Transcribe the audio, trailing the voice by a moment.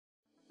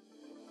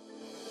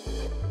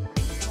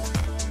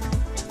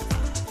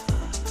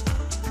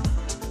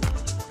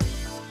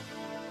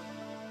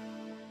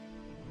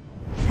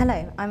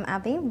I'm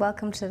Abby.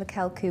 Welcome to the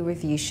Kelkoo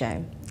review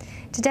show.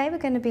 Today we're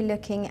going to be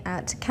looking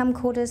at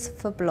camcorders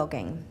for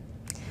blogging.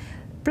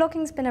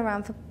 Blogging's been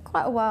around for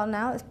quite a while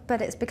now,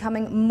 but it's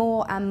becoming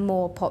more and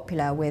more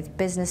popular with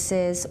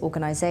businesses,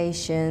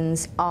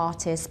 organisations,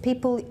 artists.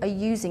 People are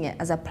using it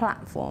as a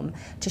platform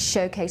to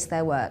showcase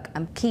their work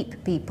and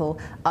keep people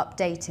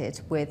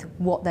updated with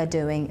what they're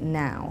doing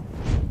now.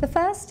 The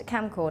first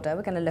camcorder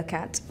we're going to look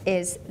at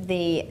is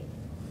the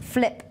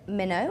Flip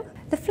Minnow.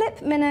 The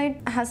Flip Minnow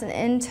has an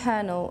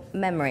internal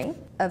memory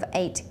of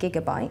 8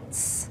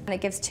 gigabytes and it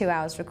gives 2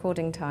 hours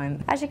recording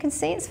time. As you can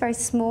see, it's very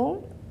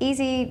small,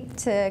 easy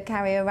to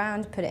carry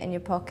around, put it in your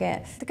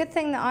pocket. The good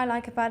thing that I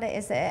like about it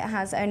is that it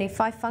has only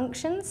 5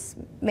 functions,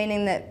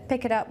 meaning that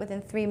pick it up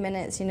within 3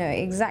 minutes, you know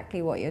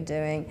exactly what you're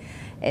doing.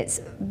 It's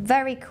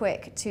very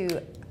quick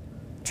to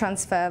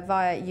transfer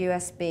via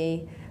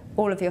USB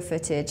all of your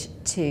footage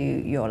to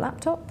your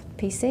laptop,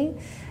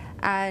 PC.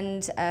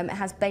 And it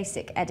has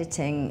basic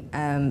editing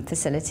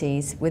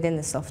facilities within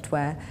the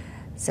software,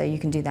 so you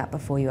can do that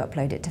before you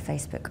upload it to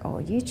Facebook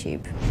or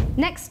YouTube.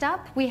 Next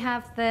up, we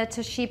have the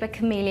Toshiba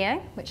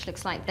Cameo, which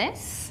looks like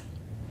this.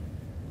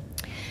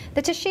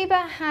 The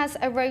Toshiba has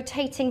a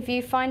rotating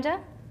viewfinder.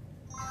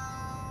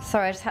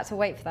 Sorry, I just had to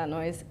wait for that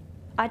noise.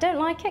 I don't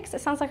like it because it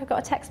sounds like I got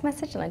a text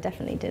message, and I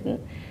definitely didn't.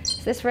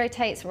 So this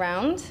rotates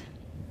round.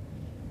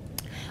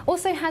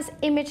 Also has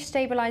image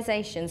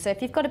stabilization, so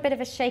if you've got a bit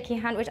of a shaky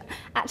hand, which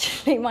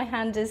actually my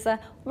hand is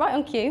right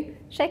on cue,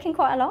 shaking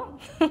quite a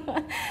lot.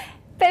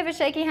 Bit of a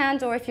shaky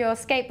hand, or if you're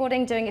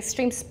skateboarding, doing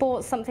extreme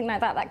sports, something like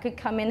that, that could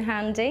come in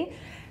handy.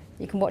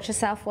 You can watch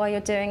yourself while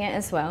you're doing it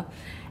as well.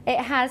 It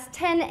has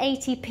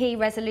 1080p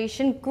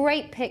resolution,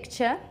 great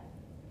picture,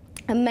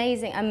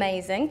 amazing,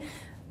 amazing.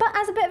 But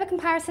as a bit of a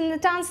comparison, the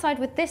downside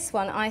with this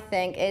one, I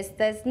think, is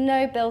there's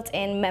no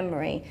built-in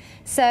memory.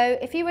 So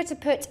if you were to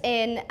put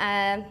in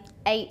an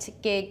 8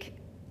 gig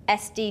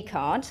SD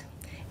card,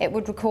 it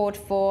would record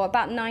for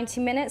about 90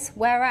 minutes,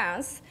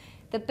 whereas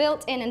the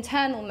built-in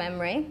internal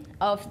memory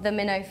of the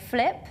Minnow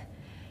Flip,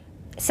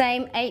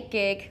 same 8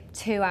 gig,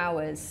 2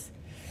 hours.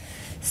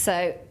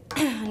 So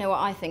I know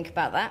what I think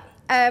about that.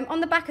 On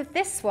the back of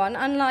this one,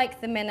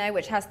 unlike the Minnow,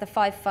 which has the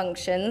 5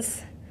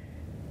 functions,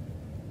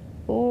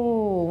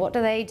 ooh, what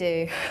do they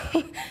do?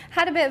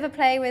 Had a bit of a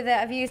play with it,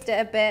 I've used it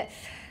a bit.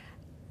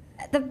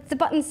 The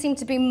buttons seem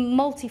to be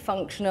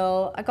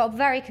multifunctional. I got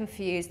very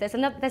confused. There's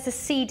a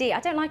CD. I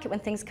don't like it when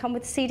things come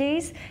with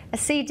CDs. A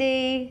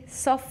CD,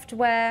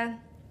 software,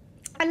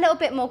 a little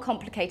bit more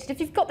complicated. If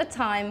you've got the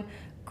time,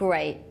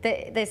 great.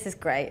 This is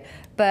great.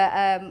 But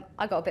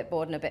I got a bit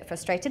bored and a bit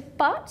frustrated.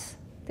 But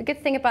the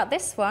good thing about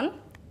this one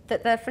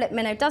that the Flip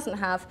Minnow doesn't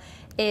have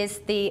is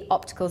the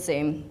optical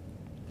zoom.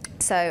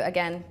 So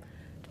again,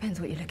 depends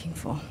what you're looking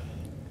for.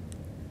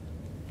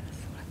 That's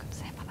all I've got to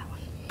say about that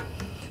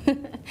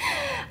one.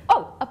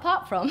 Oh,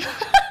 apart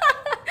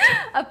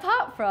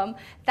from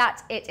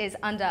that, it is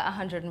under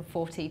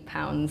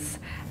 £140.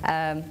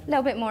 A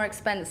little bit more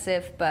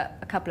expensive, but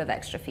a couple of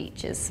extra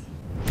features.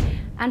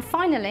 And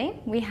finally,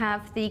 we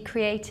have the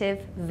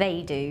Creative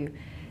Vadu.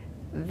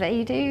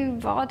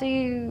 Vadu,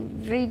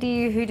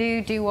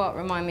 hoodoo, do what?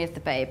 Remind me of the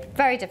Babe.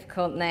 Very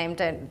difficult name,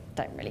 don't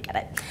really get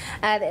it.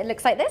 It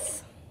looks like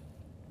this.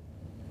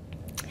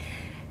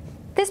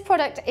 This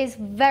product is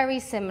very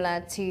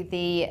similar to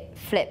the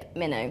Flip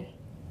Minnow.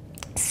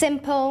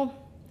 Simple,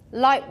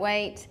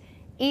 lightweight,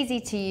 easy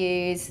to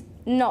use,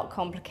 not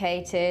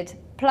complicated,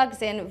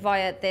 plugs in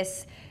via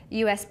this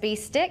USB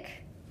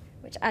stick,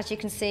 which as you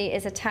can see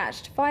is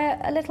attached via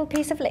a little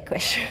piece of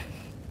licorice,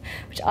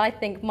 which I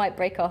think might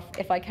break off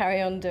if I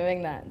carry on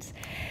doing that.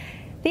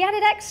 The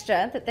added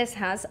extra that this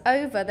has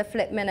over the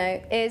Flip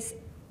Minnow is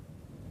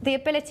the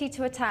ability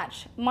to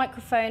attach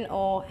microphone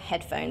or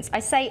headphones.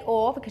 I say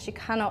or because you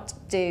cannot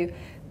do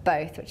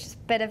both, which is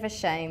a bit of a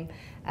shame,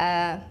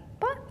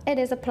 but it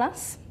is a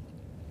plus.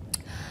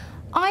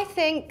 I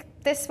think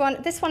this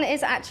one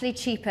is actually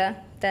cheaper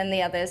than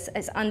the others.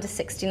 It's under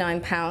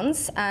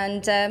 £69,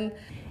 and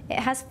it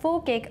has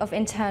 4 gig of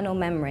internal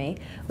memory,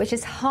 which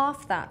is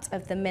half that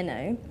of the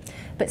Minnow,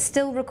 but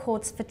still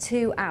records for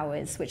 2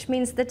 hours, which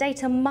means the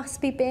data must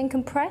be being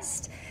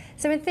compressed.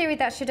 So in theory,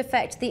 that should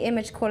affect the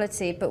image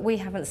quality, but we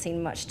haven't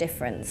seen much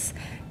difference.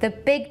 The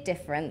big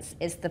difference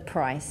is the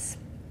price.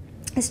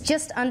 It's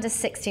just under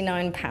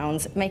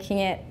 £69, making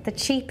it the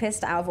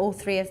cheapest out of all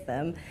 3 of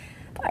them.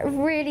 But I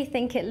really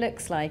think it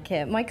looks like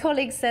it. My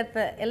colleague said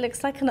that it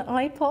looks like an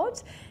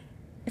iPod.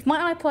 If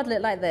my iPod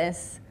looked like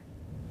this,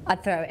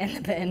 I'd throw it in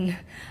the bin.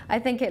 I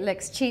think it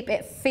looks cheap,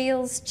 it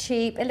feels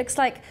cheap. It looks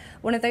like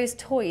one of those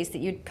toys that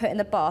you'd put in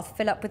the bath,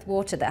 fill up with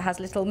water, that has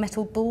little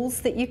metal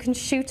balls that you can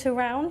shoot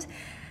around.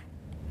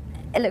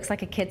 It looks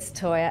like a kid's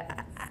toy.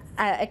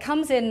 It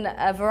comes in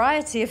a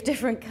variety of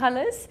different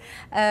colours.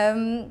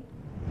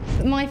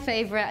 My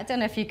favourite, I don't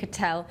know if you could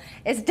tell,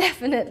 is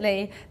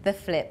definitely the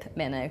Flip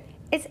Minnow.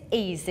 It's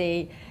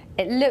easy,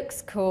 it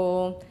looks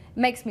cool,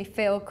 makes me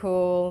feel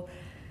cool.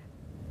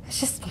 It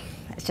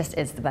just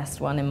is the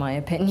best one in my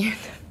opinion.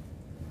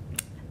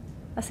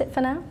 That's it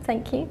for now.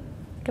 Thank you.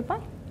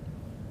 Goodbye.